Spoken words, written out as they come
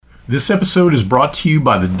This episode is brought to you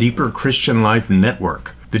by the Deeper Christian Life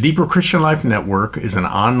Network. The Deeper Christian Life Network is an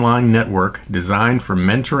online network designed for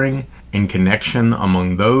mentoring and connection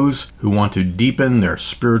among those who want to deepen their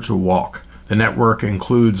spiritual walk. The network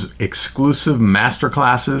includes exclusive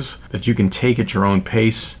masterclasses that you can take at your own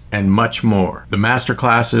pace and much more. The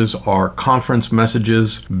masterclasses are conference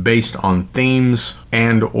messages based on themes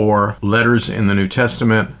and or letters in the New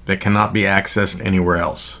Testament that cannot be accessed anywhere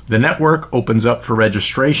else. The network opens up for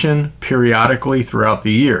registration periodically throughout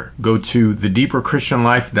the year. Go to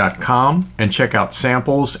thedeeperchristianlife.com and check out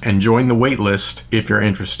samples and join the wait list if you're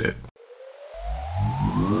interested.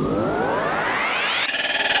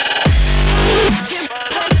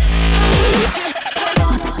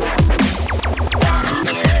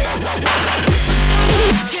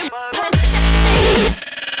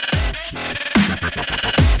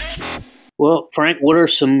 Well, Frank, what are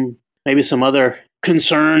maybe some other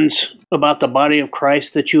concerns about the body of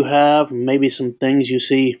Christ that you have? Maybe some things you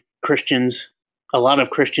see a lot of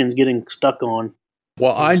Christians getting stuck on?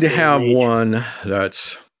 Well, I have one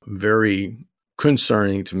that's very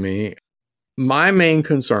concerning to me. My main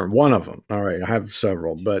concern, one of them, all right, I have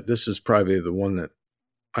several, but this is probably the one that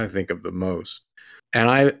I think of the most. And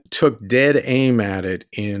I took dead aim at it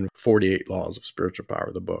in 48 Laws of Spiritual Power,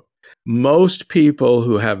 the book. Most people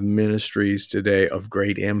who have ministries today of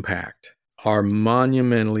great impact are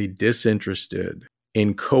monumentally disinterested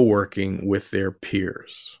in co-working with their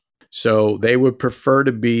peers. So they would prefer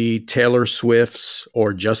to be Taylor Swift's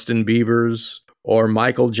or Justin Bieber's or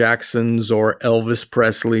Michael Jackson's or Elvis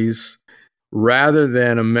Presley's rather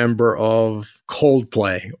than a member of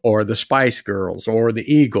Coldplay or the Spice Girls or the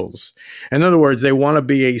Eagles. In other words, they want to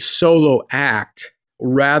be a solo act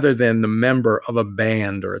rather than the member of a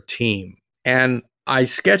band or a team. And I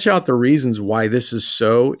sketch out the reasons why this is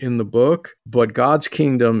so in the book, but God's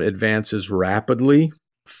kingdom advances rapidly,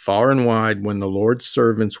 far and wide, when the Lord's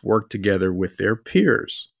servants work together with their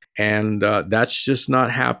peers. And that's just not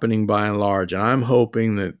happening by and large. And I'm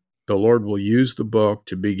hoping that the Lord will use the book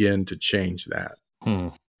to begin to change that.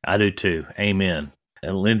 I do too. Amen.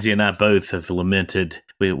 And Lindsay and I both have lamented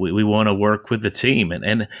we want to work with the team.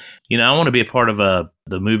 And you know, I want to be a part of the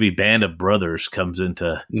movie Band of Brothers comes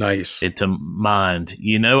into mind.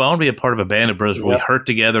 You know, I want to be a part of a band of brothers where we hurt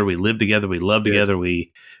together, we live together, we love together.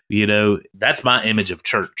 That's my image of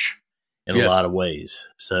church in a lot of ways.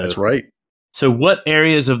 So that's right. So what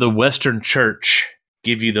areas of the Western church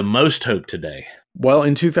give you the most hope today? Well,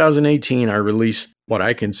 in 2018, I released what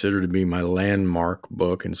I consider to be my landmark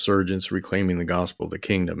book, Insurgents: Reclaiming the Gospel of the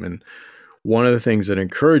Kingdom. And one of the things that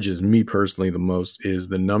encourages me personally the most is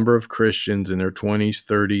the number of Christians in their 20s,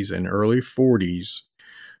 30s, and early 40s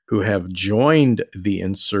who have joined the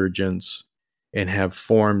insurgents and have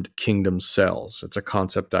formed kingdom cells. It's a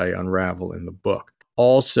concept I unravel in the book.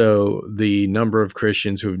 Also, the number of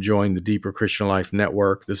Christians who have joined the Deeper Christian Life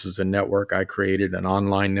Network. This is a network I created, an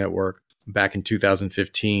online network, back in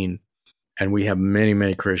 2015. And we have many,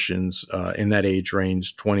 many Christians in that age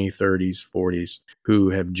range, 20s, 30s, 40s, who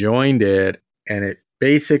have joined it. And it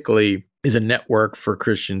basically is a network for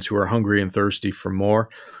Christians who are hungry and thirsty for more.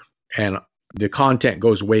 And the content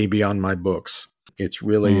goes way beyond my books. It's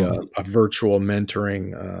really a virtual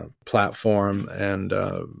mentoring platform. And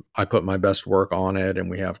I put my best work on it. And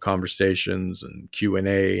we have conversations and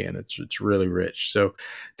Q&A. And it's really rich. So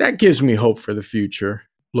that gives me hope for the future,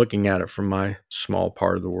 looking at it from my small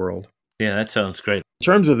part of the world. Yeah, that sounds great. In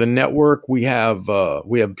terms of the network, we have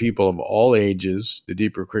people of all ages, the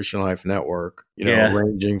Deeper Christian Life Network,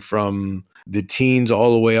 ranging from the teens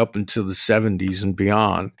all the way up until the 70s and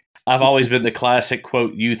beyond. I've always been the classic,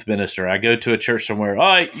 quote, youth minister. I go to a church somewhere,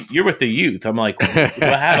 you're with the youth. I'm like, do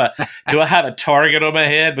I have a target on my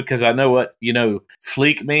head because I know what,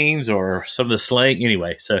 fleek means or some of the slang?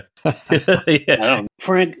 Anyway, so. Yeah.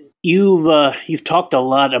 Frank, you've talked a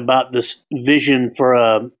lot about this vision for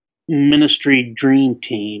a ministry dream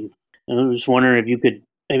team. And I was just wondering if you could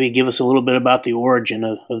maybe give us a little bit about the origin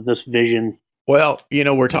of this vision. Well,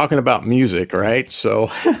 we're talking about music, right? So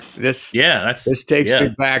this takes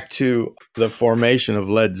me back to the formation of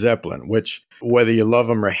Led Zeppelin, which, whether you love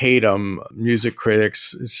them or hate them, music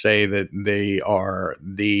critics say that they are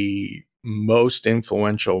the most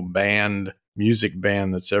influential music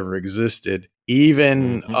band that's ever existed,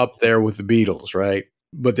 even up there with the Beatles, right?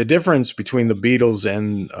 But the difference between the Beatles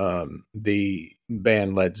and the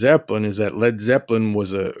band Led Zeppelin is that Led Zeppelin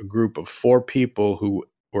was a group of 4 people who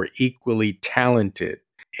were equally talented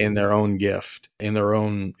in their own gift, in their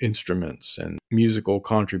own instruments and musical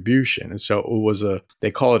contribution. And so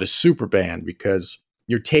they call it a super band because,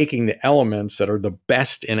 you're taking the elements that are the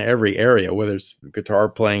best in every area, whether it's guitar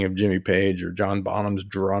playing of Jimmy Page or John Bonham's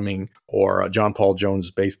drumming or John Paul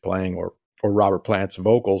Jones' bass playing or Robert Plant's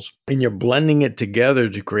vocals, and you're blending it together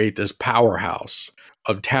to create this powerhouse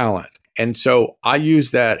of talent. And so I use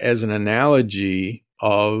that as an analogy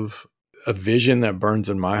of a vision that burns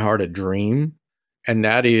in my heart, a dream, and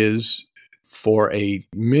that is for a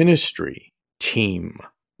ministry team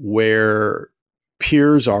where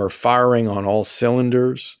peers are firing on all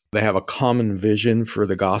cylinders. They have a common vision for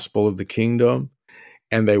the gospel of the kingdom,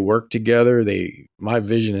 and they work together. My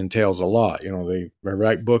vision entails a lot. They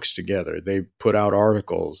write books together. They put out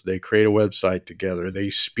articles. They create a website together. They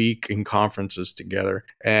speak in conferences together,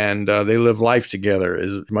 and they live life together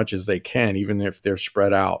as much as they can, even if they're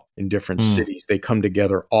spread out in different cities. They come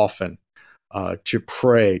together often to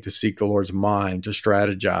pray, to seek the Lord's mind, to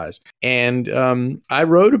strategize. And I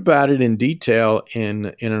wrote about it in detail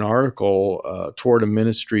in an article, Toward a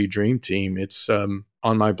Ministry Dream Team. It's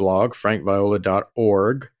on my blog,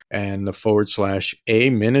 frankviola.org, and the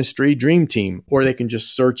 /A Ministry Dream Team, or they can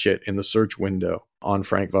just search it in the search window on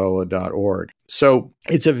frankviola.org. So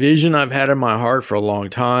it's a vision I've had in my heart for a long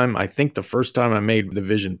time. I think the first time I made the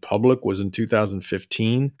vision public was in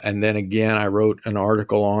 2015. And then again, I wrote an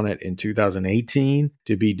article on it in 2018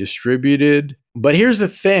 to be distributed. But here's the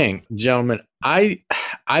thing, gentlemen, I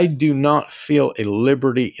do not feel a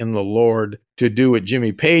liberty in the Lord to do what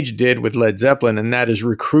Jimmy Page did with Led Zeppelin, and that is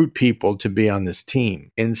recruit people to be on this team.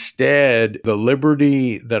 Instead, the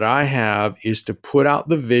liberty that I have is to put out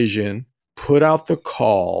the vision, put out the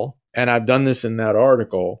call, and I've done this in that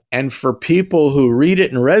article, and for people who read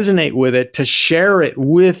it and resonate with it, to share it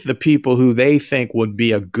with the people who they think would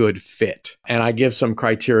be a good fit. And I give some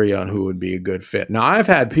criteria on who would be a good fit. Now, I've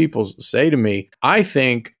had people say to me, I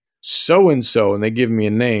think so-and-so, and they give me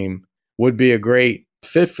a name, would be a great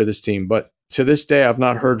fit for this team. But to this day, I've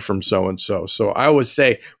not heard from so-and-so. So I always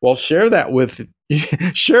say, well, share that with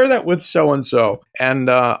so-and-so. And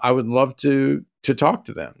I would love to talk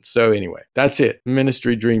to them. So anyway, that's it.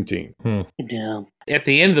 Ministry Dream Team. Yeah. At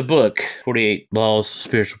the end of the book, 48 Laws of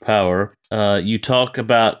Spiritual Power, you talk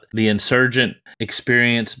about the Insurgent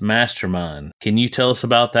Experience Mastermind. Can you tell us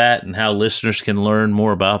about that and how listeners can learn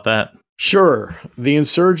more about that? Sure. The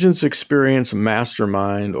Insurgents Experience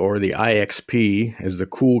Mastermind, or the IXP, as the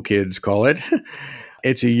cool kids call it,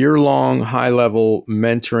 it's a year-long high-level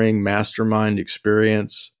mentoring mastermind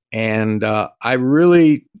experience. And I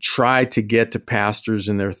really try to get to pastors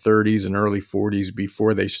in their 30s and early 40s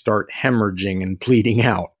before they start hemorrhaging and bleeding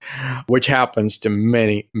out, which happens to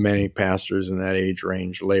many, many pastors in that age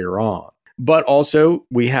range later on. But also,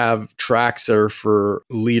 we have tracks that are for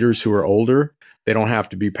leaders who are older. They don't have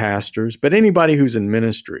to be pastors, but anybody who's in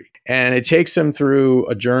ministry. And it takes them through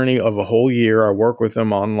a journey of a whole year. I work with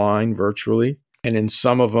them online, virtually. And in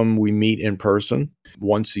some of them, we meet in person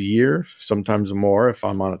once a year, sometimes more. If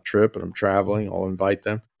I'm on a trip and I'm traveling, I'll invite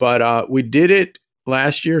them. But we did it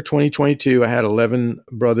last year, 2022. I had 11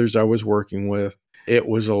 brothers I was working with. It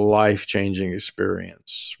was a life-changing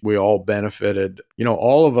experience. We all benefited.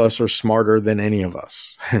 All of us are smarter than any of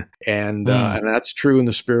us. And that's true in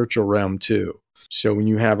the spiritual realm, too. So when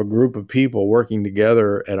you have a group of people working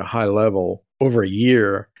together at a high level over a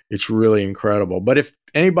year, it's really incredible. But if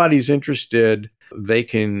anybody's interested, they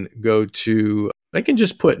can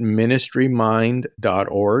just put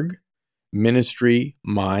ministrymind.org,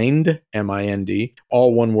 ministrymind, M-I-N-D,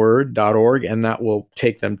 all one word, .org, and that will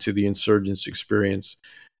take them to the Insurgents Experience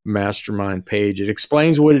Mastermind page. It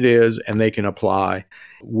explains what it is, and they can apply.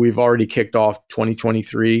 We've already kicked off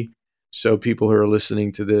 2023, so people who are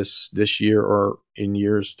listening to this year or in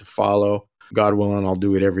years to follow, God willing, I'll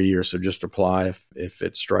do it every year. So just apply if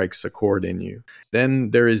it strikes a chord in you.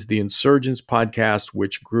 Then there is the Insurgents podcast,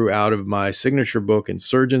 which grew out of my signature book,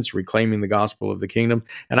 Insurgents, Reclaiming the Gospel of the Kingdom.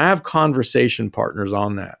 And I have conversation partners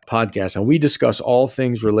on that podcast. And we discuss all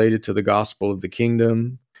things related to the gospel of the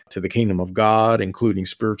kingdom, to the kingdom of God, including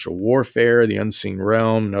spiritual warfare, the unseen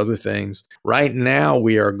realm, and other things. Right now,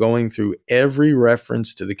 we are going through every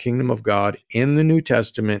reference to the kingdom of God in the New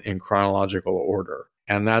Testament in chronological order.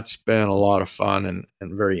 And that's been a lot of fun and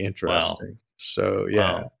very interesting. Wow. So,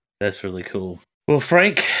 yeah. Wow. That's really cool. Well,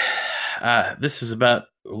 Frank,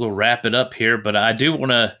 we'll wrap it up here, but I do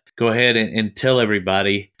want to go ahead and tell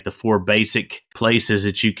everybody the 4 basic places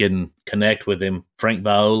that you can connect with him.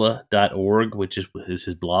 frankviola.org, which is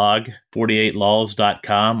his blog,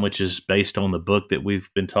 48laws.com, which is based on the book that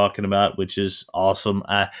we've been talking about, which is awesome.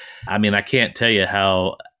 I mean, I can't tell you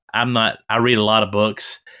how I read a lot of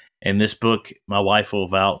books, And this book, my wife will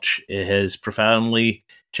vouch, it has profoundly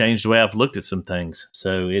changed the way I've looked at some things.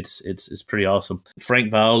 So it's pretty awesome.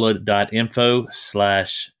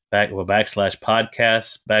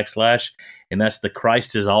 frankviola.info/podcast/ and that's the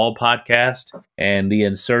Christ is All podcast, and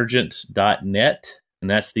theinsurgents.net, and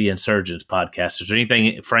that's the Insurgents podcast. Is there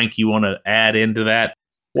anything, Frank, you want to add into that?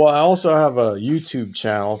 Well, I also have a YouTube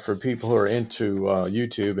channel for people who are into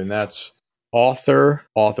YouTube, and that's author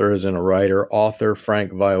as in a writer,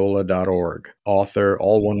 authorfrankviola.org. Author,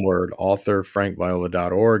 all one word,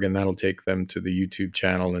 authorfrankviola.org, and that'll take them to the YouTube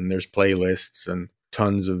channel, and there's playlists and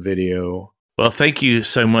tons of video. Well, thank you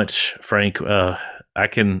so much, Frank. I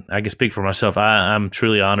can speak for myself. I'm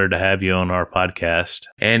truly honored to have you on our podcast.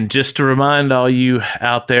 And just to remind all you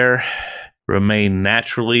out there, remain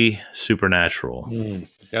naturally supernatural.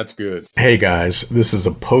 That's good. Hey guys, this is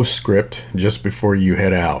a postscript just before you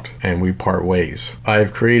head out and we part ways.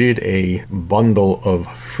 I've created a bundle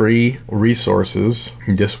of free resources.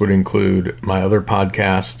 This would include my other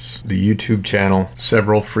podcasts, the YouTube channel,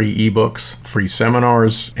 several free ebooks, free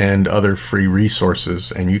seminars, and other free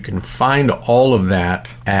resources. And you can find all of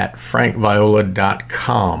that at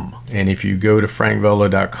frankviola.com. And if you go to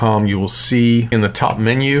frankviola.com, you will see in the top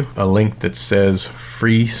menu a link that says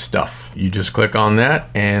free stuff. You just click on that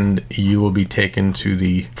and you will be taken to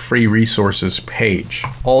the free resources page.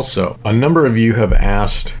 Also, a number of you have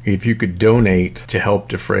asked if you could donate to help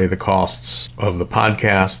defray the costs of the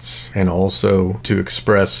podcasts and also to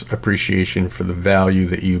express appreciation for the value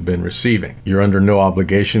that you've been receiving. You're under no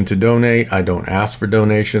obligation to donate. I don't ask for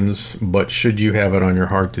donations, but should you have it on your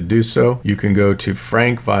heart to do so, you can go to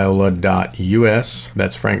frankviola.us.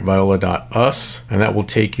 That's frankviola.us, and that will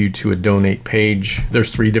take you to a donate page.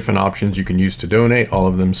 There's 3 different options you can use to donate, all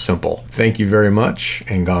of them simple. Thank you very much,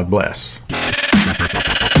 and God bless.